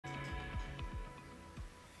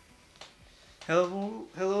Hello,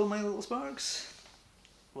 my little sparks.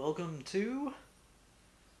 Welcome to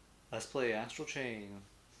Let's Play Astral Chain.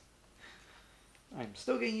 I'm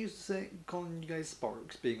still getting used to calling you guys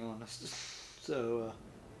sparks, being honest. So,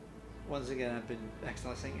 once again, I've been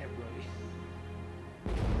accidentally saying everybody.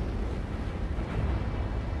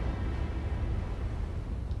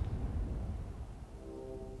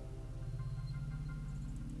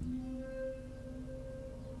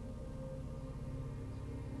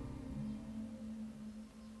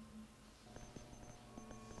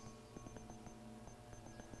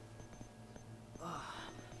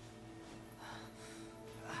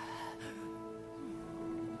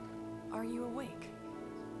 Are you awake?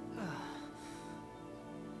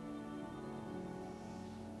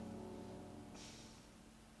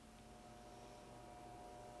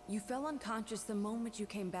 You fell unconscious the moment you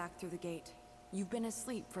came back through the gate. You've been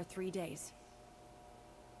asleep for 3 days.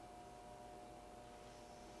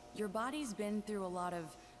 Your body's been through a lot of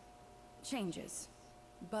changes,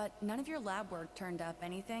 but none of your lab work turned up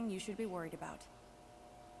anything you should be worried about.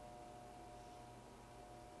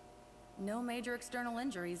 No major external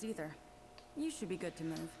injuries either. You should be good to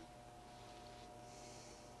move.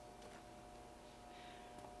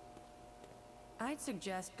 I'd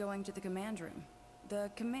suggest going to the command room.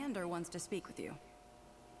 The commander wants to speak with you.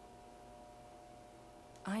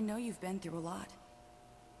 I know you've been through a lot,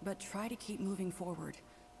 but try to keep moving forward,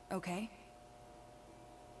 okay?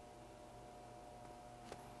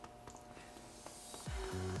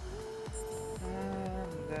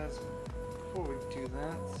 And that's before we do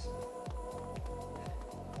that.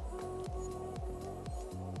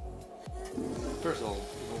 First of all,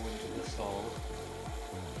 go into the stall.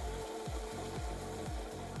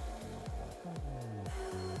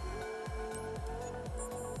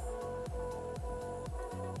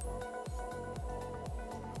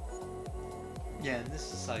 Yeah, and this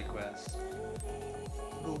is a side quest.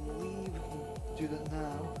 I believe we can do that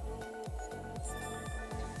now.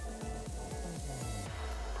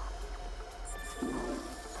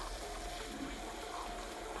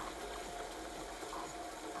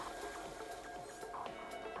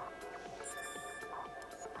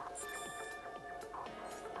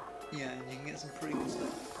 Yeah, and you can get some pretty good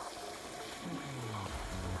stuff.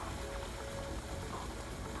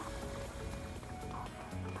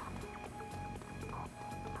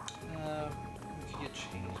 We could get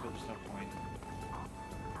changed, but there's no point.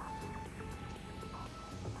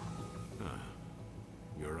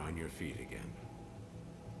 You're on your feet again.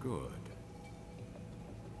 Good.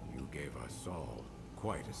 You gave us all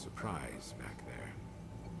quite a surprise back there.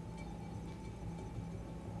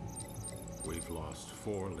 We've lost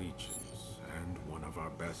 4 legions and one of our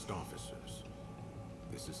best officers.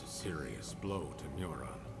 This is a serious blow to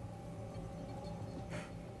Neuron.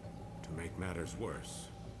 To make matters worse,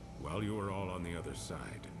 while you were all on the other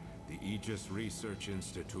side, the Aegis Research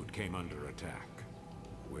Institute came under attack,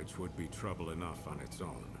 which would be trouble enough on its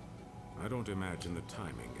own. I don't imagine the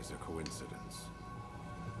timing is a coincidence.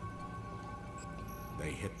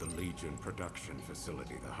 They hit the Legion production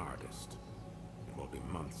facility the hardest. It will be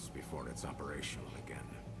months before it's operational again.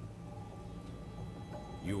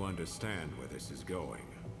 You understand where this is going.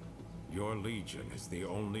 Your Legion is the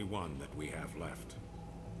only one that we have left.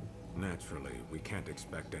 Naturally, we can't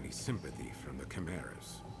expect any sympathy from the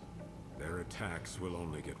Chimeras. Their attacks will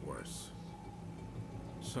only get worse.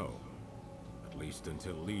 So, at least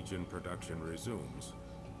until Legion production resumes,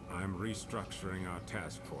 I'm restructuring our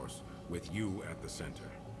task force with you at the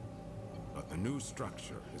center. But the new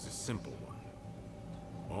structure is a simple one.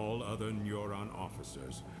 All other Neuron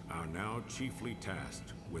officers are now chiefly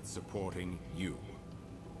tasked with supporting you.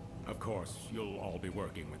 Of course, you'll all be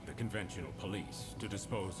working with the conventional police to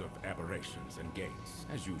dispose of aberrations and gates,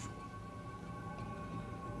 as usual.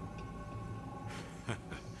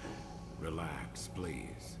 Relax,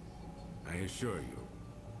 please. I assure you,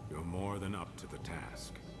 you're more than up to the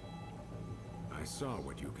task. I saw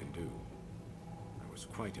what you can do. I was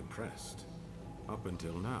quite impressed. Up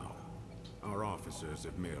until now, our officers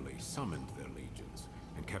have merely summoned their legions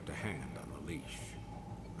and kept a hand on the leash.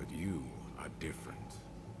 But you are different.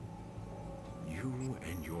 You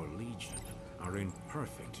and your legion are in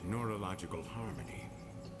perfect neurological harmony.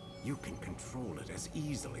 You can control it as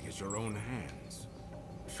easily as your own hands.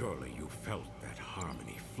 Surely you felt that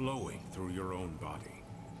harmony flowing through your own body.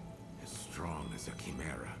 As strong as a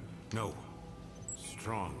chimera. No,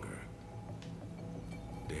 stronger.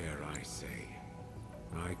 Dare I say,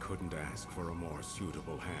 I couldn't ask for a more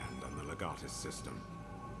suitable hand on the Legatus system.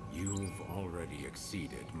 You've already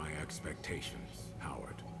exceeded my expectations,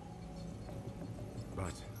 Howard.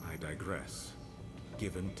 But I digress.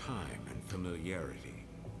 Given time and familiarity,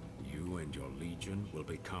 You and your Legion will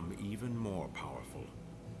become even more powerful.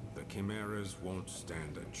 The Chimeras won't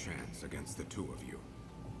stand a chance against the two of you.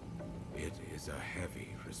 It is a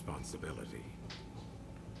heavy responsibility,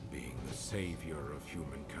 being the savior of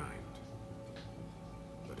humankind.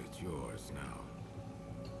 But it's yours now.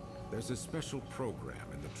 There's a special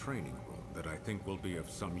program in the training room that I think will be of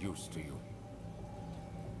some use to you.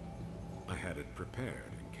 I had it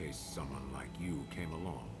prepared in case someone like you came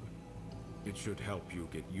along. It should help you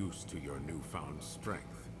get used to your newfound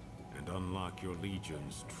strength and unlock your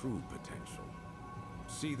Legion's true potential.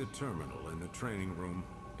 See the terminal in the training room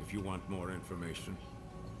if you want more information.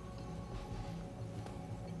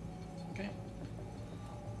 Okay.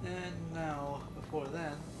 And now, before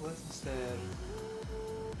then, let's instead...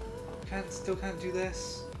 Still can't do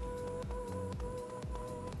this.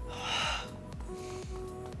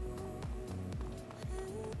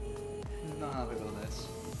 Not happy about this.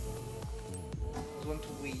 I was wanting to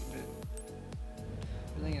wait, but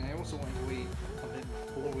then again, I also wanted to wait a bit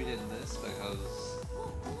before we did this because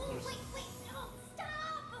there's... Wait, no, stop!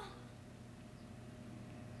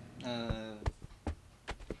 Huh?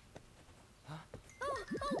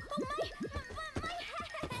 My head!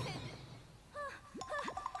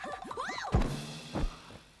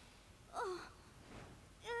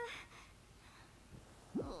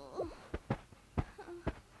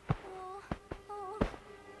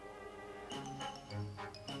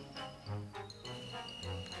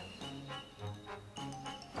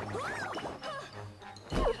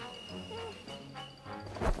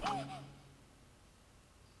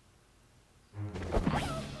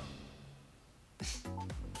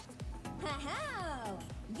 Ha-ha!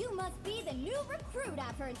 You must be the new recruit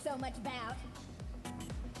I've heard so much about.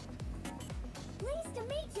 Pleased to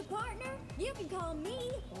meet you, partner. You can call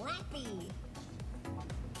me Lappy.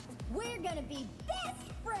 We're gonna be best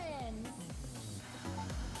friends.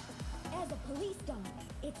 As a police dog,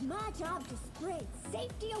 it's my job to spread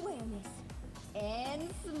safety awareness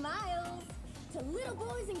and smiles to little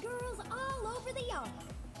boys and girls all over the yard.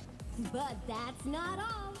 But that's not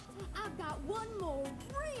all. I've got one more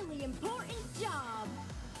really important job.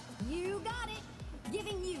 You got it.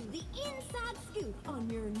 Giving you the inside scoop on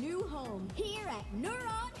your new home here at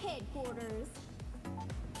Neuron headquarters.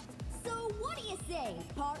 So what do you say,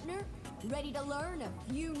 partner? Ready to learn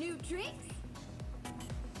a few new tricks?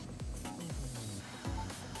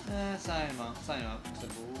 Sign up, because I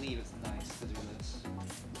believe it's nice to do this.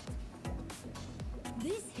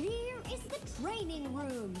 This here is the training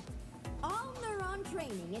room. All Neuron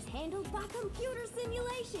training is handled by computer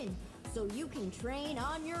simulation, so you can train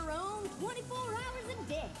on your own 24 hours a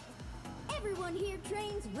day. Everyone here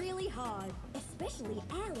trains really hard, especially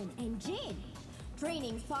Alan and Jen.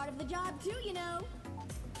 Training's part of the job too, you know.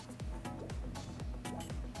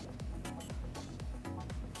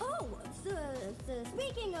 Oh, so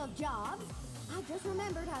speaking of jobs, I just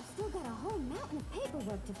remembered I've still got a whole mountain of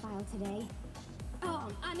paperwork to file today.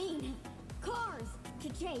 I mean, cars to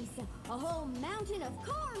chase. A whole mountain of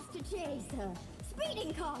cars to chase.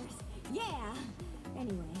 Speeding cars. Yeah.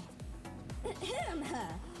 Anyway.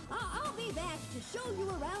 I'll be back to show you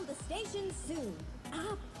around the station soon.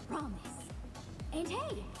 I promise. And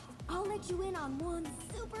hey, I'll let you in on one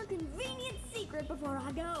super convenient secret before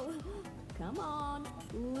I go. Come on,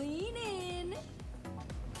 lean in.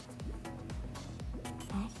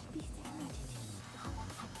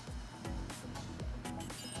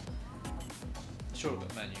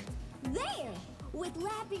 Shortcut menu. There! With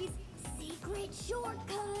Lappy's secret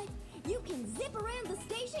shortcut, you can zip around the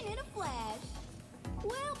station in a flash.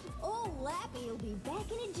 Well, old Lappy will be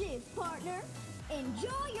back in a jiff, partner.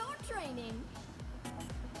 Enjoy your training.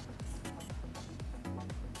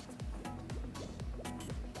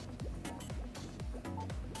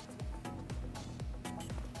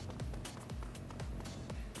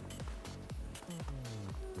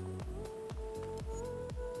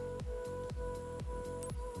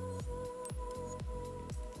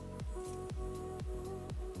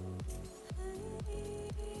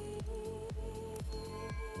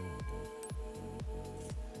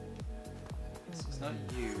 It's not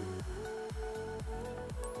you.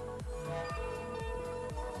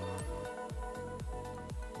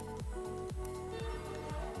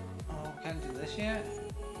 Oh, can't do this yet?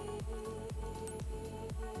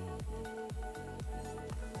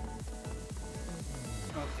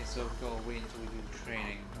 Okay, so we've got to wait until we do the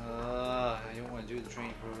training. I don't want to do the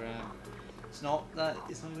training program. It's not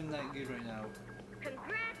even that good right now.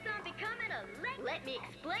 Congrats on becoming a Let me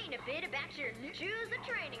explain a bit about your new choose a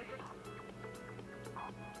training.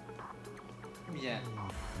 Yeah.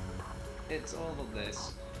 It's all of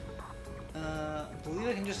this. I believe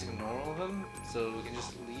I can just ignore all of them, so we can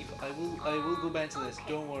just leave. I will go back to this.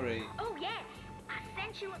 Don't worry. Oh yes, I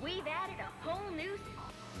sent you. We've added a whole new.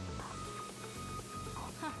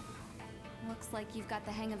 Huh. Looks like you've got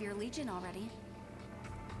the hang of your Legion already.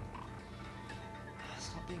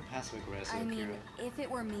 Stop being passive aggressive. I mean, Kira. if it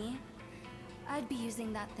were me, I'd be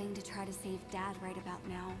using that thing to try to save Dad right about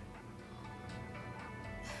now.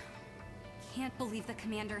 Can't believe the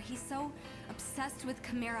commander. He's so obsessed with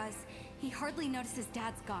chimeras, he hardly notices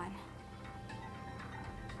Dad's gone.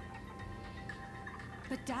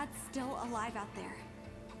 But Dad's still alive out there.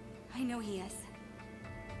 I know he is.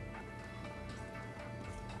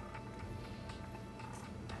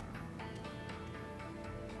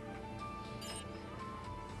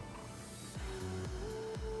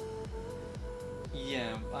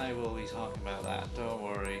 Yeah, I will be talking about that. Don't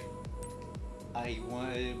worry. I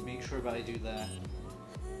want to make sure that I do that.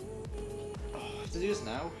 Oh, I have to do this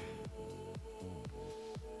now.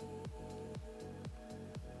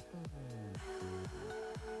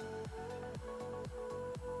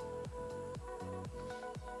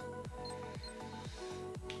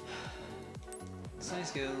 Assign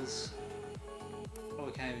skills. Oh,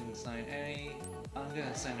 we can't even assign any. I'm gonna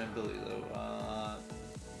assign an ability though.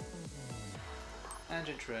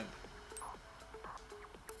 Engine trim.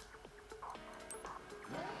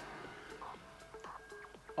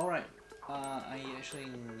 Alright, I actually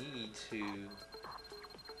need to...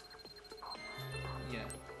 Yeah.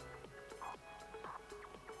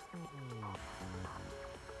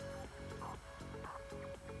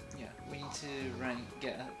 Yeah, we need to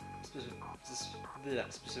get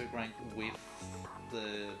a specific rank with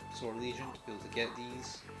the Sword Legion to be able to get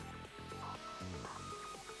these.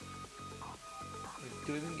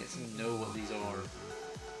 Do we even get to know what these are?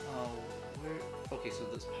 Oh, where? Okay, so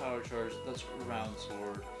that's power charge, that's round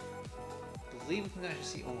sword. I believe we can actually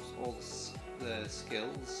see almost all the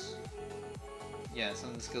skills. Yeah, some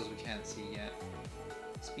of the skills we can't see yet.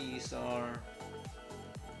 Speed Star.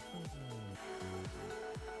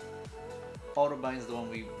 Autobind's the one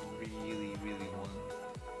we really want.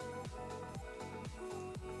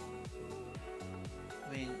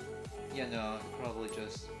 I mean, yeah, no, probably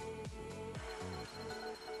just.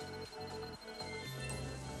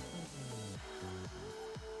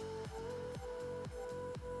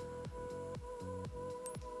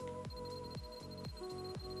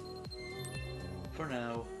 For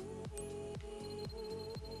now,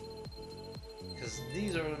 because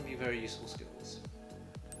these are going to be very useful skills.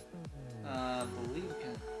 Believe we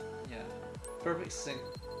can, yeah, perfect sync.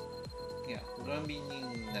 Yeah, we're going to be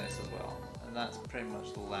needing this as well, and that's pretty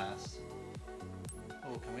much the last.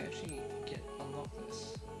 Oh, can we actually unlock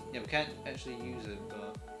this? Yeah, we can't actually use it,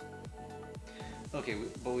 but okay,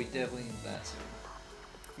 but we definitely need that soon.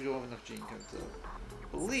 We don't have enough gene codes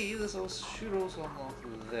though. Believe this also should also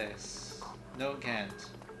unlock this. No, it can't.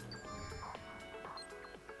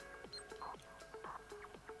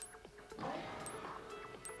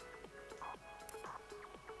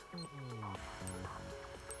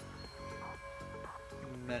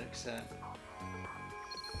 Medic set.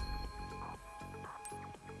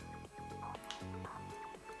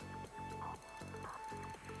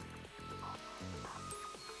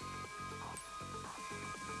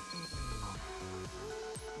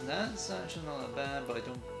 That's actually not that bad, but I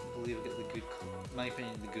don't believe I get the good, in my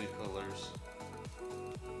opinion, the good colors.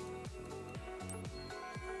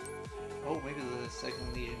 Oh, maybe the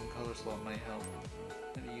second Legion color slot might help.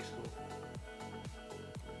 Might be useful.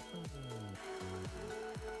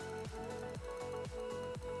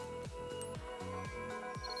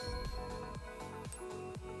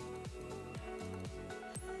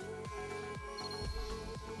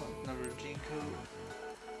 Another gene code.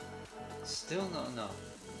 Still not enough.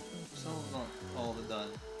 Still not all of it done.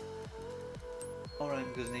 Alright,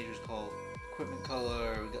 because nature's call. Equipment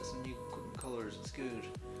color, we got some new equipment colors, it's good.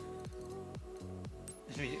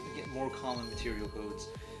 As we get more common material codes,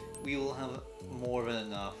 we will have more than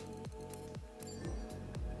enough.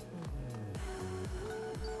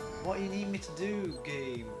 What do you need me to do,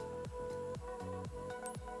 game?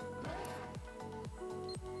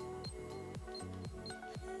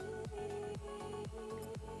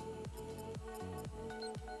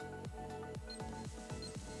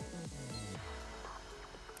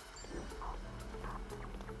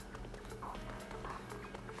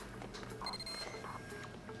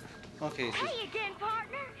 Okay, so Hey again,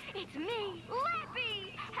 partner! It's me,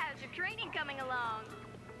 Lappy! How's your training coming along?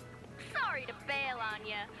 Sorry to bail on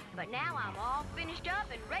ya, but now I'm all finished up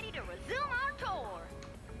and ready to resume our tour.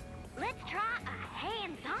 Let's try a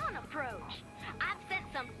hands-on approach. I've sent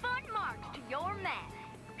some fun marks to your map.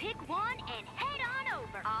 pick one and head on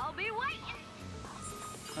over. I'll be waiting.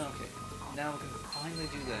 Okay, now we can finally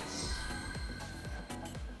do this.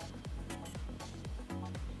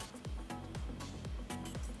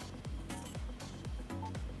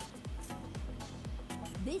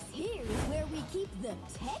 This here is where we keep the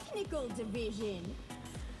technical division.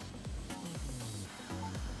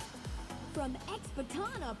 From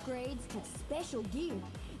X-Baton upgrades to special gear,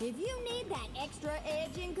 if you need that extra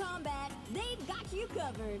edge in combat, they've got you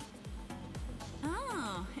covered.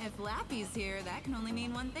 Oh, if Lappy's here, that can only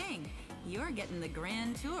mean one thing. You're getting the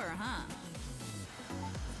grand tour, huh?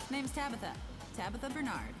 Name's Tabitha. Tabitha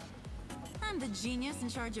Bernard. I'm the genius in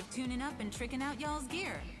charge of tuning up and tricking out y'all's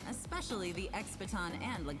gear, especially the X-Baton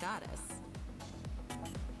and Legatus.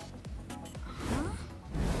 Huh?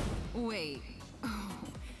 Wait. Oh,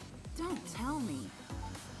 don't tell me.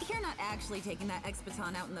 You're not actually taking that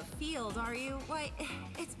X-Baton out in the field, are you? Why,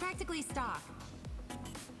 it's practically stock.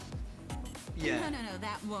 Yeah. No,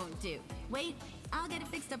 that won't do. Wait, I'll get it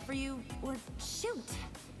fixed up for you. Or shoot,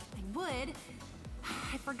 I would.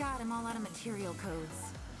 I forgot I'm all out of material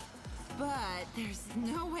codes. But there's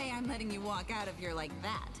no way I'm letting you walk out of here like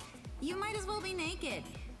that. You might as well be naked.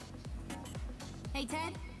 Hey,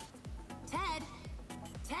 Ted? Ted?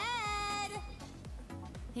 Ted!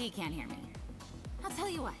 He can't hear me. I'll tell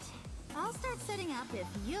you what. I'll start setting up if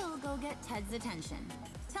you'll go get Ted's attention.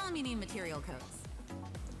 Tell him you need material codes.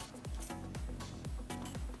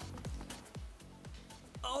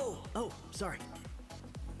 Oh, sorry.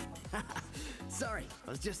 Sorry, I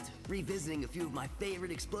was just revisiting a few of my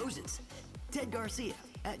favorite explosions. Ted Garcia,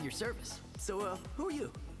 at your service. So, who are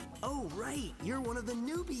you? Oh, right, you're one of the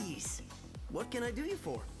newbies. What can I do you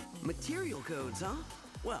for? Material codes, huh?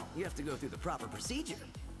 Well, you have to go through the proper procedure.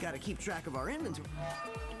 Gotta keep track of our inventory.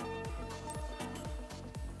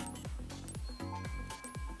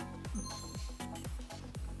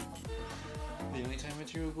 The only time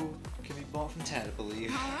material code can be bought from Ted, I believe.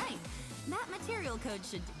 Alright, that material code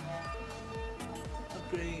should...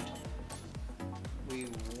 Upgrade. We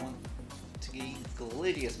want to gain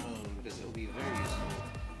Gladius mode because it will be very useful.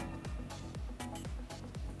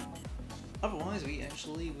 Otherwise, we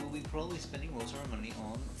actually will be probably spending most of our money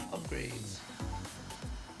on upgrades.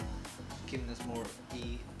 Giving us more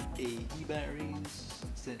AD batteries,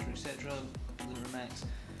 etc., Max.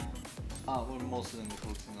 We're mostly going to be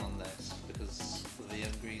focusing on this because the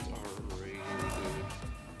upgrades are really good.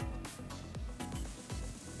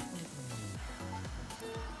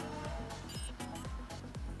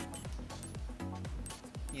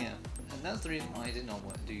 Yeah, and that's the reason why I did not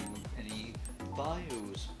want to do any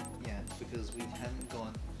bios yet, because we haven't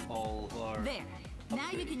gone all of our There!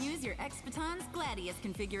 Now you can upgrades. use your X-Baton's Gladius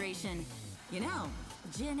configuration. You know,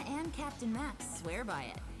 Jin and Captain Max swear by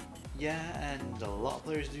it. Yeah, and a lot of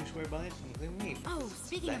players do swear by it, including me. Oh,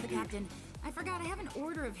 speaking of the That Captain, I forgot I have an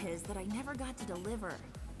order of his that I never got to deliver.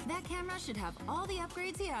 That camera should have all the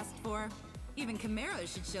upgrades he asked for. Even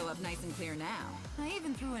Chimeras should show up nice and clear now. I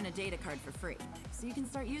even threw in a data card for free, so you can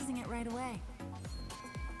start using it right away.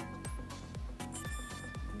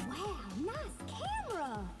 Wow, nice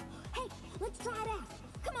camera! Hey, let's try it out.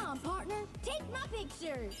 Come on, partner, take my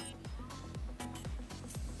picture.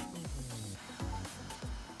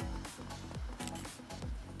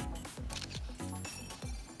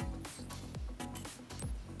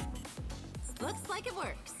 Looks like it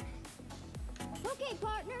works. Okay,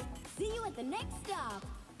 partner, see you at the next stop.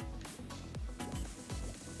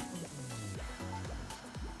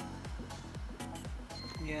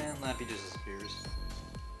 Yeah, and Lappy just disappears.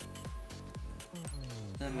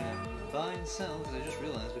 I'm gonna buy and sell because I just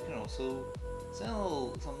realized we can also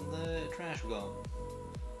sell some of the trash we got.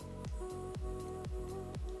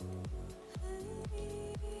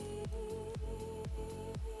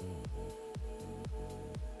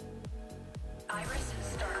 Iris,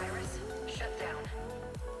 start Iris, shut down.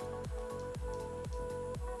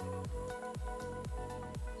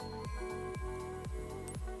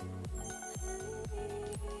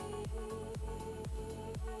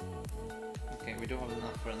 Okay, we don't have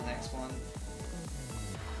enough for the next one.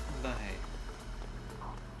 But hey.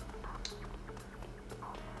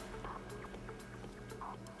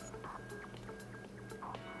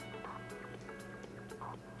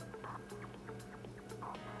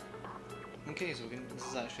 Okay, so this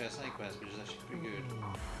is actually a side quest, which is actually pretty good.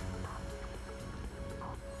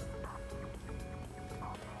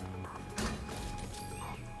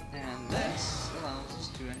 And this allows us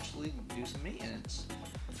to actually do some maintenance,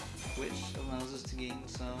 which allows us to gain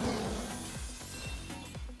some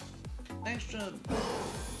extra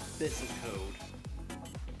bits of code.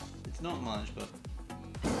 It's not much, but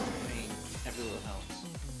I mean, every little helps.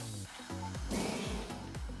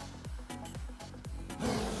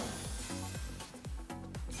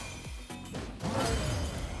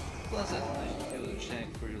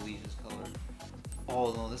 check for your Legion's color.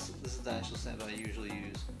 Oh no, this is the actual setup I usually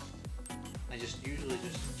use. I usually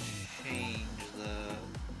just change the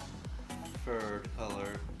furred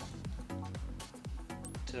color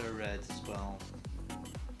to red as well.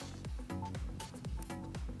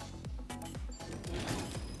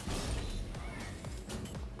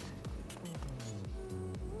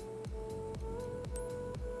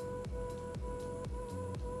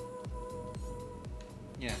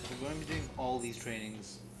 Yeah, we're going to be doing all these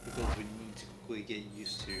trainings because we need to quickly get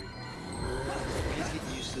used to. We need to get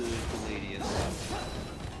used to the Palladius.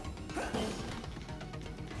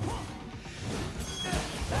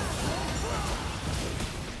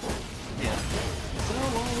 Yeah. So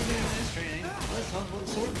while we're doing this training, let's talk about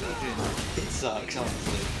Sword Legion. It sucks,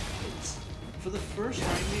 honestly. For the first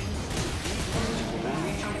training,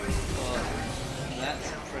 but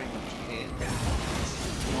that's pretty much it.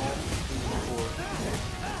 It's not for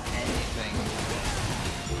anything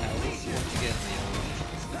else once you get the other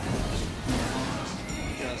legions.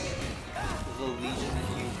 Just the legion that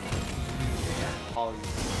you are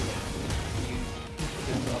you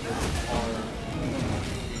the other are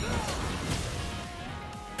being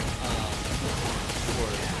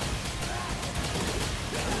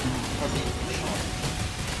charged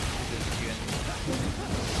because you end up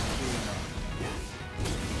screwing up.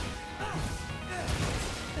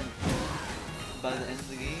 And by the end of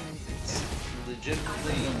the game, it's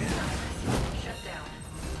legitimately Shut down.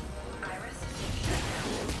 Iris, shut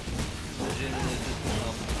down. legitimately just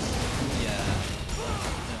becomes, yeah,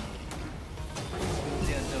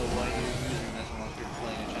 no, why are you using this unless you're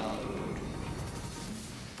playing a challenge mode?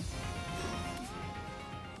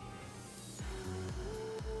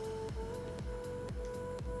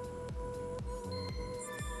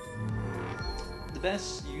 The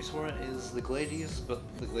best use for it is the Gladius, but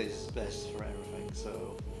the Gladius is best for everything,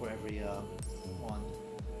 so for every one.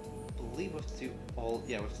 I believe we have to do all,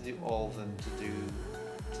 yeah, we have to do all of them to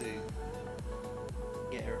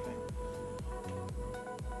get everything.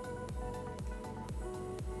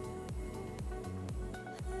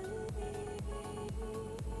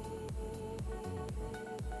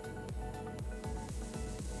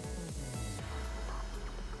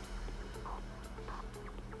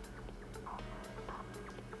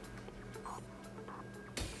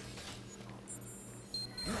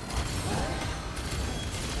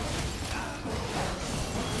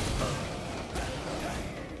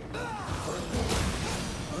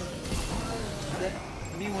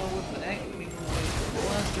 Meanwhile with the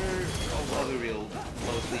blaster, I'll be real,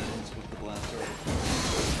 most legions with the blaster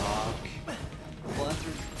suck. The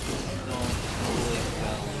blaster does not really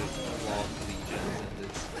well with a lot of legions,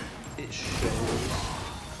 and it shows.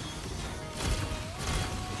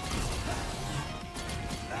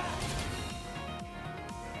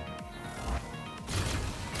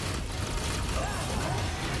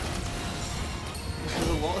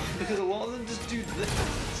 Because a lot of them just do this.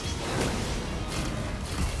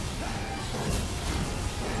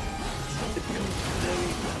 It becomes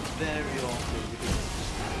very awkward because it's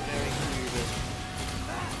just very clear that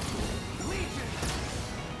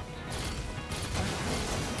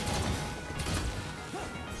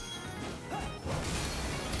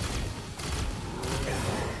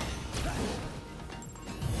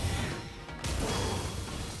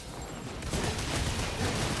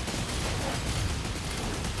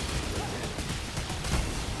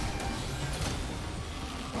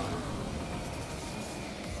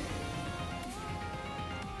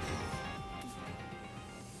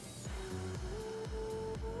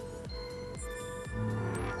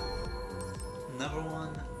number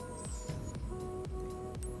one,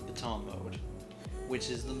 baton mode, which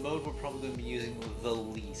is the mode we're probably going to be using the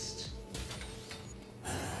least.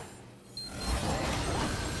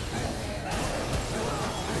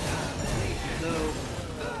 Though,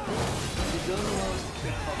 it does allow us to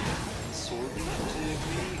pick up the sword legion to a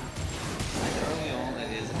degree, and early on it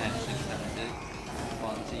is actually kind of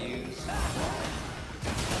fun to use.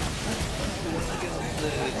 Once you get up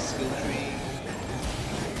the skill tree,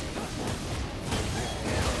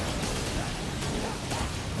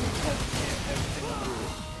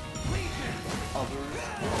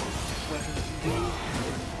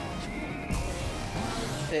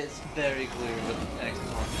 it's very clear that X is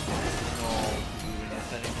not doing it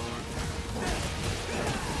anymore.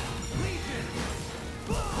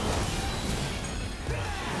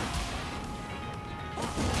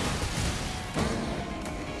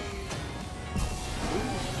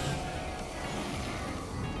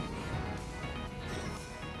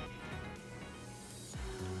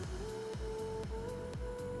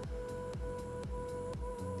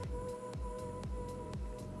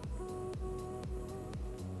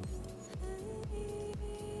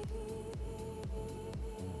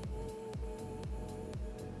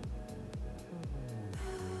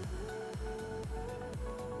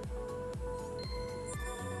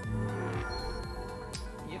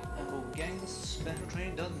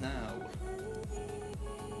 training done now.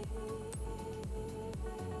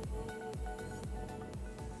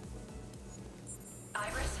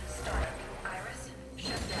 Iris startup. Iris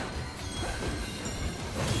shut down.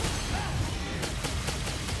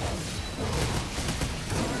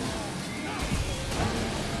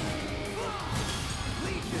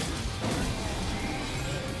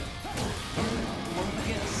 Once we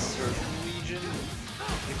get a certain region,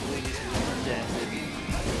 it really is more deadly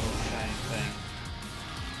little shiny thing.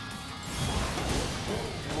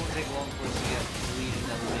 It won't take long for us to get the region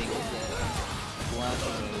that will make the flash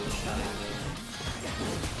of those shiny though.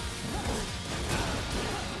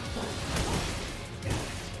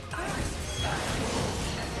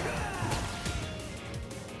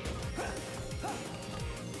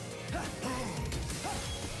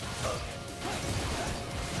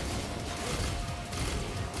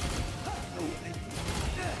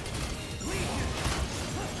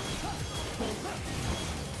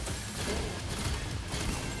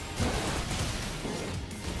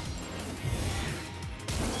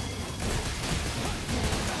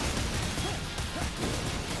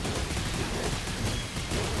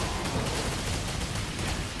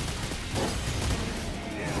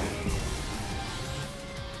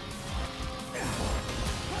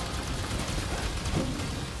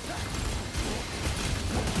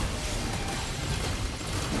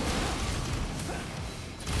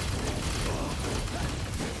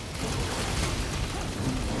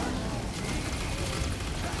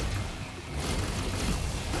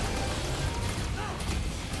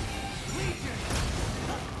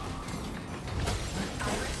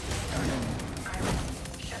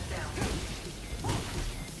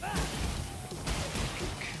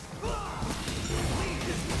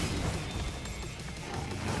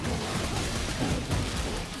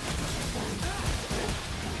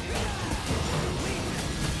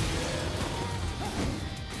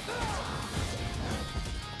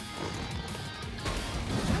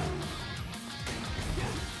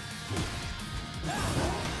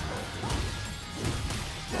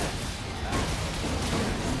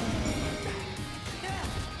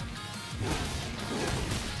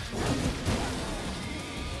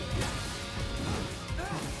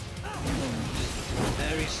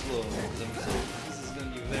 Very slow, because I'm told this is going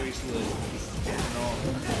to be very slow. This is not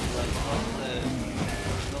like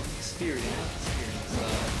not experience.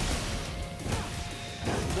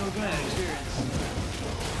 No grand experience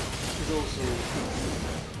is also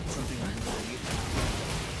something I believe.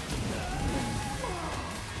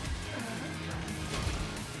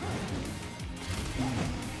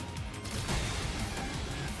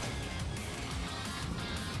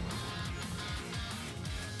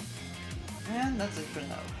 And that's it for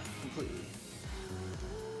now, completely.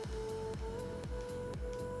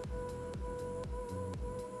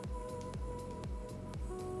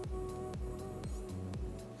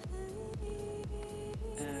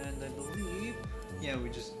 And I believe, yeah, we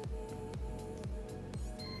just...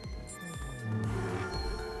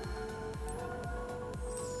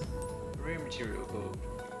 Rare material code.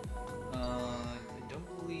 I don't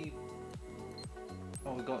believe...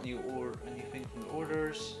 Oh, we got anything from the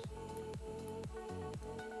orders.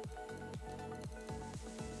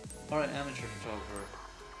 Alright, amateur photographer,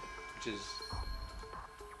 which is...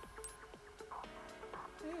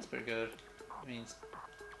 yeah, it's pretty good. I mean, it's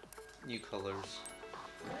new colors.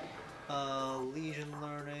 Legion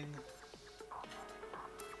learning.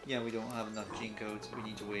 Yeah, we don't have enough gene codes, we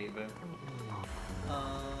need to wait a bit. I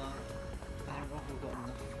don't know if we've got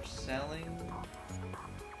enough for selling.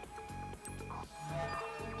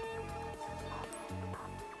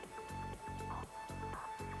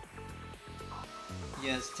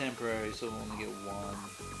 Yeah, it's temporary, so we'll only get one.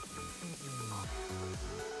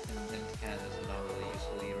 And Canada's not really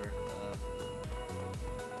useful either.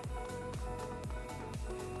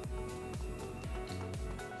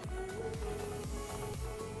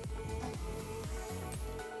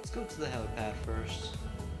 Let's go to the helipad first.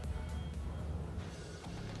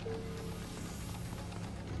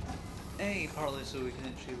 A, partly so we can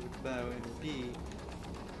actually look bow and B,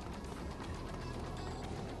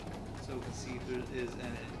 so we can see if there is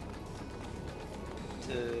anything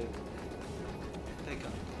to pick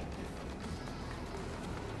up.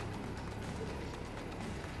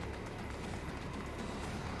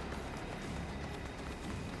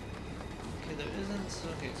 Okay, there isn't.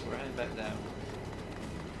 Okay, so we're heading back down.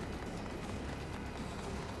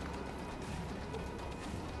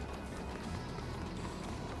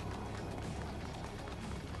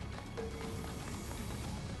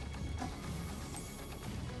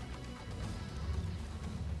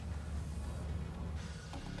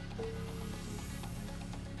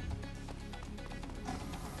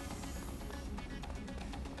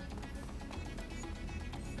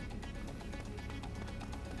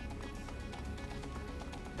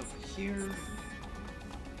 here,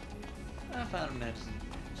 I found medicine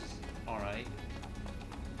just alright.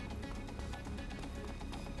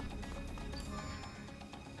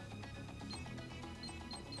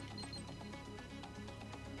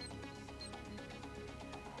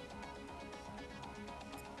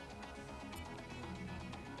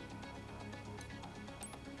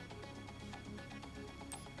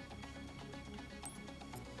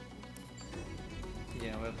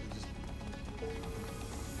 Yeah, we have to just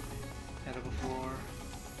head up a floor.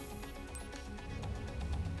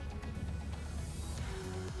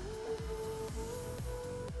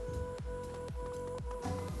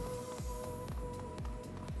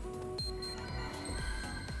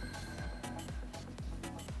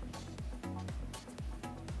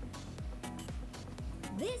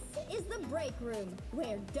 This is the break room,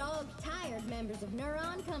 where dog-tired members of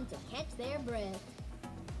Neuron come to catch their breath.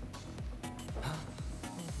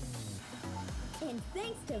 And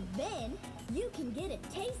thanks to Ben, you can get a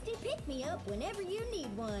tasty pick-me-up whenever you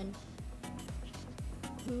need one.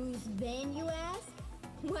 Who's Ben, you ask?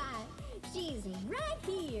 Why, she's right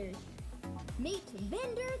here. Meet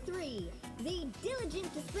Vendor 3, the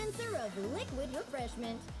diligent dispenser of liquid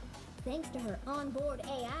refreshment. Thanks to her onboard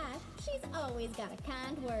AI, she's always got a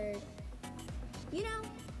kind word. You know,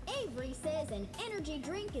 Avery says an energy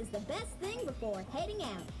drink is the best thing before heading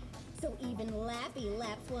out. So even Lappy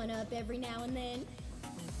laps one up every now and then.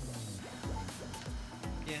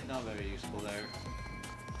 Yeah, not very useful there.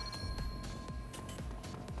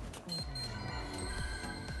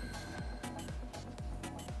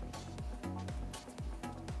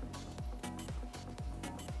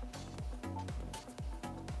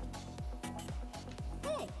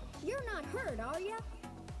 Hey, you're not hurt, are ya?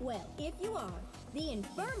 Well, if you are, the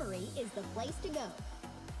infirmary is the place to go.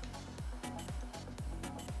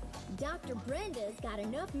 Dr. Brenda's got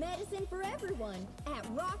enough medicine for everyone at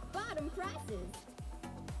rock-bottom prices.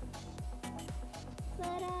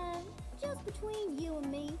 But, just between you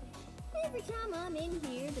and me, every time I'm in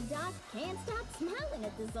here, the doc can't stop smiling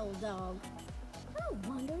at this old dog. I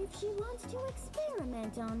wonder if she wants to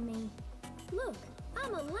experiment on me. Look,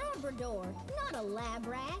 I'm a Labrador, not a lab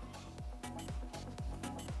rat.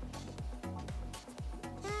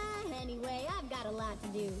 Anyway, I've got a lot to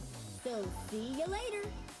do. So, see you later.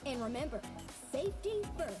 And remember, safety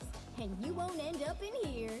first, and you won't end up in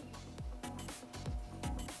here.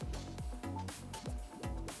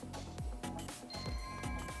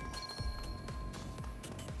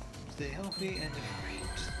 Stay healthy and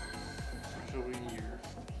different. Push over here.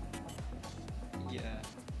 Yeah.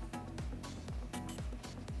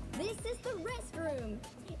 This is the restroom.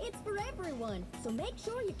 It's for everyone, so make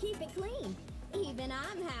sure you keep it clean. Even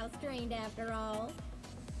I'm house trained after all.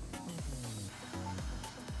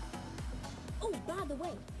 Oh, by the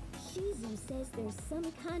way, Shizu says there's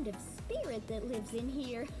some kind of spirit that lives in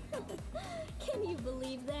here. Can you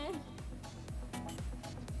believe that?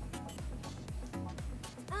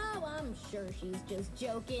 Oh, I'm sure she's just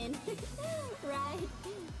joking. Right?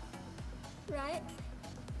 Right?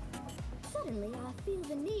 Suddenly, I feel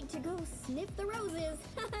the need to go sniff the roses.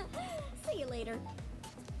 See you later.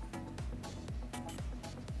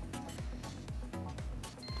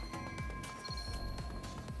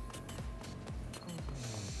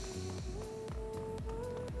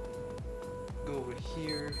 Go over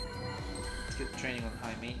here. Let's get training on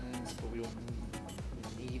high maintenance, but we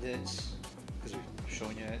don't need it because we've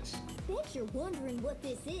shown you it. Bet you're wondering what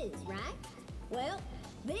this is, right? Well,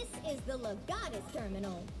 this is the Legatus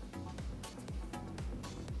terminal.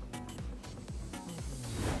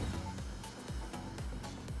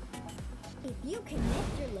 If you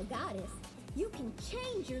connect your Legatus, you can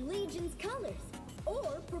change your Legion's colors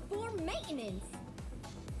or perform maintenance.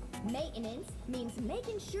 Maintenance means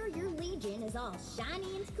making sure your Legion is all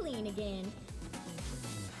shiny and clean again.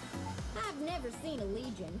 I've never seen a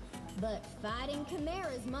Legion, but fighting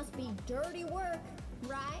chimeras must be dirty work,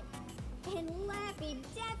 right? And Lappy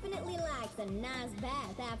definitely likes a nice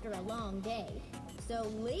bath after a long day, so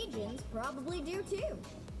Legions probably do too.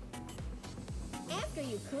 After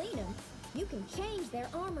you clean them, you can change their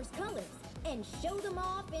armor's colors and show them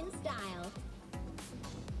off in style.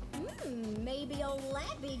 Maybe old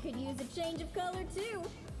Lappy could use a change of color too.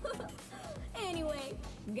 Anyway,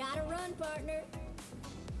 gotta run, partner.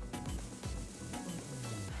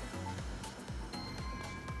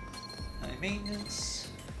 High maintenance.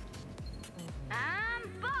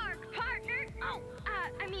 Bark, partner.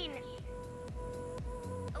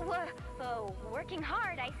 Working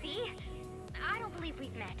hard, I see. I don't believe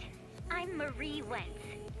we've met. I'm Marie Wentz.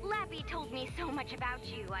 Lappy told me so much about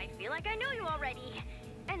you. I feel like I know you already.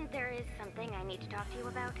 And there is something I need to talk to you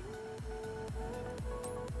about.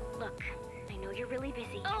 Look, I know you're really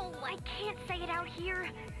busy. Oh, I can't say it out here.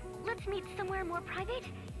 Let's meet somewhere more private.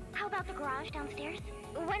 How about the garage downstairs?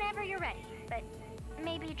 Whenever you're ready, but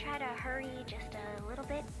maybe try to hurry just a little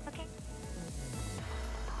bit, okay?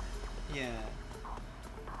 Yeah.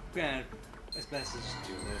 Yeah, it's best to just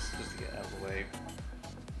do this, just to get out of the way.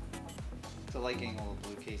 So I like getting all the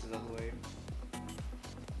blue cases out of the way.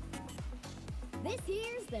 This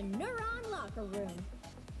here's the Neuron locker room.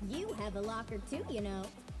 You have a locker too, you know.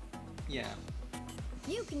 Yeah.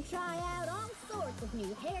 You can try out all sorts of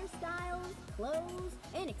new hairstyles, clothes,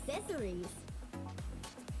 and accessories.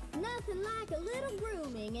 Nothing like a little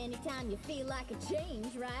grooming anytime you feel like a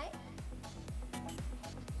change, right?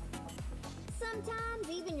 Sometimes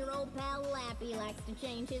even your old pal Lappy likes to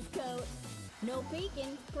change his coat. No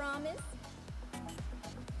peeking, promise.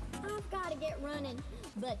 I've got to get running,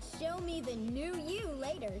 but show me the new you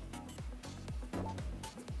later.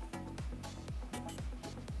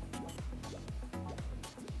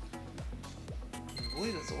 I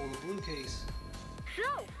believe that's all the blue case.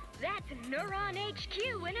 So, that's Neuron HQ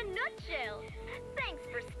in a nutshell. Thanks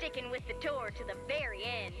for sticking with the tour to the very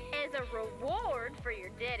end. As a reward for your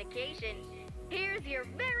dedication, here's your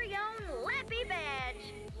very own Lappy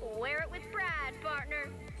badge. Wear it with pride, partner.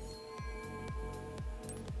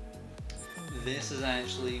 This is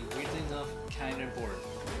actually, weirdly enough, kind of important.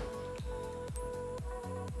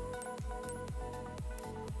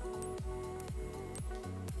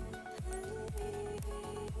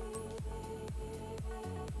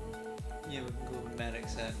 Yeah, we can go with medic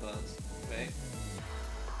set buzz, right?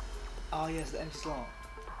 Oh yes, the empty slot.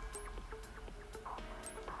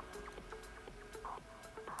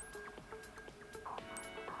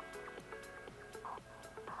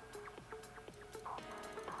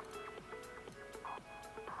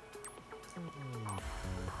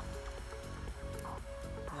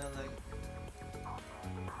 Yeah, like,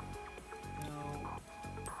 no,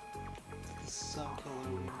 the sun color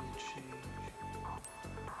we need to change.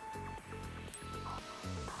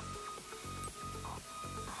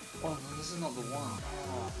 Oh no, this is not the one.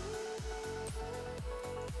 Oh.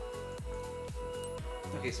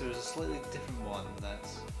 Okay, so there's a slightly different one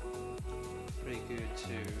that's pretty good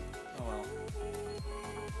too. Oh well.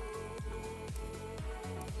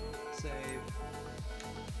 Save.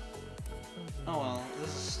 Oh well, this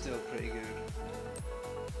is still pretty good.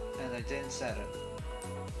 And I didn't set it.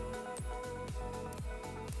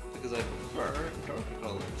 Because I prefer darker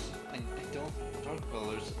colors. I don't dark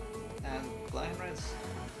colors. And black and red's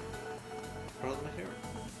probably my favorite.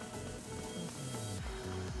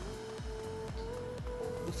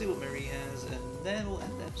 We'll see what Marie has, and then we'll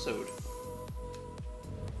end the episode.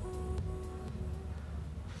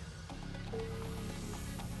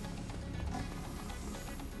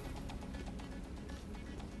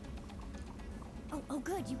 Oh,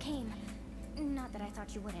 good, you came. Not that I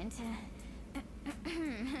thought you wouldn't.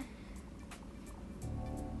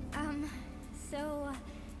 So...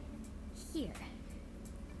 here.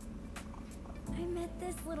 I met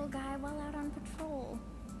this little guy while out on patrol.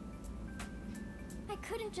 I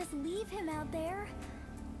couldn't just leave him out there.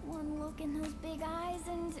 One look in those big eyes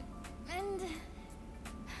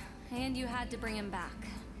And you had to bring him back,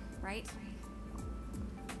 right?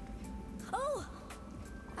 Oh!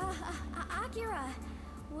 Akira!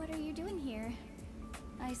 What are you doing here?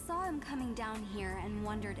 I saw him coming down here and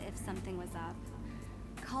wondered if something was up.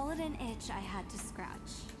 Call it an itch I had to scratch.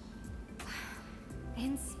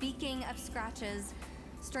 And speaking of scratches,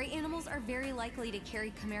 stray animals are very likely to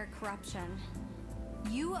carry chimeric corruption.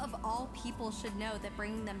 You of all people should know that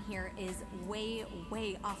bringing them here is way,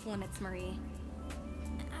 way off limits, Marie.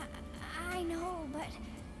 I know, but...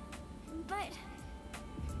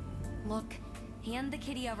 Look, hand the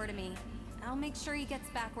kitty over to me. I'll make sure he gets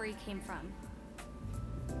back where he came from.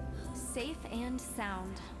 Safe and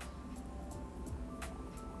sound.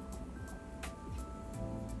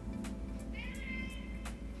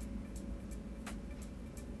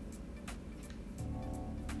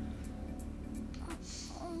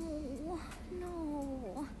 Oh,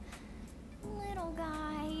 no. Little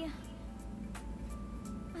guy.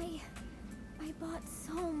 I bought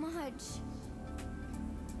so much.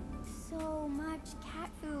 So much cat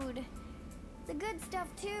food. The good stuff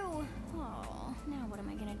too. Oh, now what am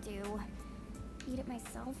I gonna do? Eat it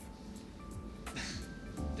myself?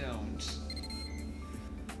 Don't.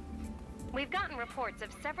 We've gotten reports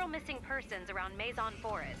of several missing persons around Maison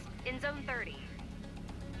Forest, in Zone 30.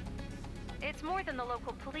 It's more than the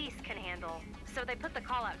local police can handle, so they put the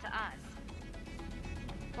call out to us.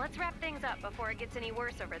 Let's wrap things up before it gets any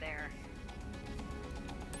worse over there.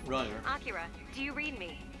 Roger. Akira, do you read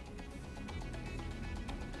me?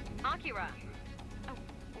 Akira! Oh,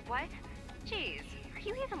 What? Jeez, are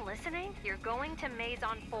you even listening? You're going to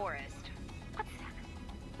Maison Forest.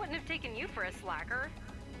 Wouldn't have taken you for a slacker.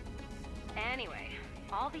 Anyway,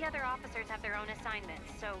 all the other officers have their own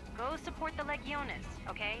assignments, so go support the Legiones,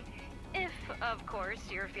 okay? If, of course,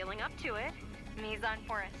 you're feeling up to it. Maison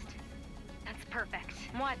Forest. That's perfect.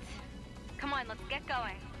 What? Come on, let's get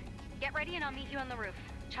going. Get ready and I'll meet you on the roof.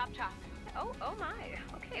 Chop chop. Oh my.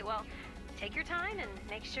 Okay, well, take your time and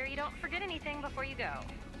make sure you don't forget anything before you go.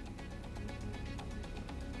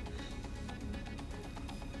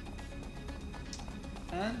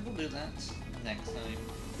 And we'll do that next time.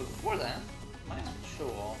 But before that, might have to show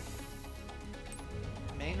off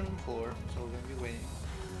main room floor, so we're going to be waiting.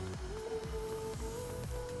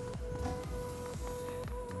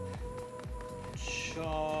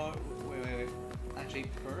 Wait. Actually,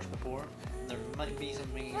 first, before, there might be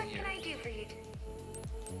something in here. What can I do for you?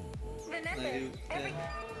 Can I do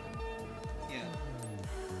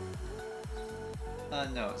yeah.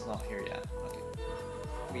 No, it's not here yet. Okay.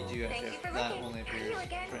 We do actually have that only appears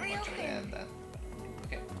pretty much at the end then.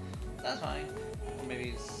 Okay. That's fine. Or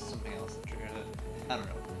maybe something else that triggers it. I don't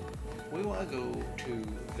know. We want to go to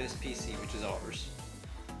this PC, which is ours.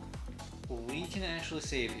 We can actually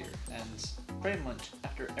save here, and pretty much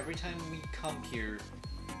after every time we come here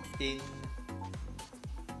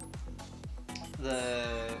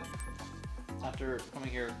after coming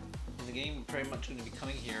here in the game, we're pretty much going to be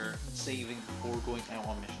coming here, saving before going out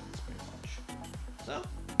on missions, pretty much. So,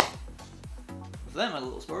 with that, my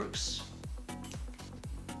little sparks,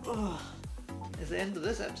 is the end of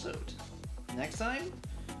this episode. Next time,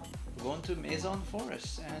 we're going to Maison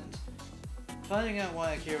Forest and finding out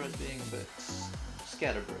why Akira's being a bit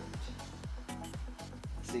scatterbrained.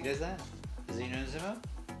 See you guys then. This is Neuron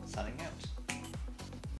signing out.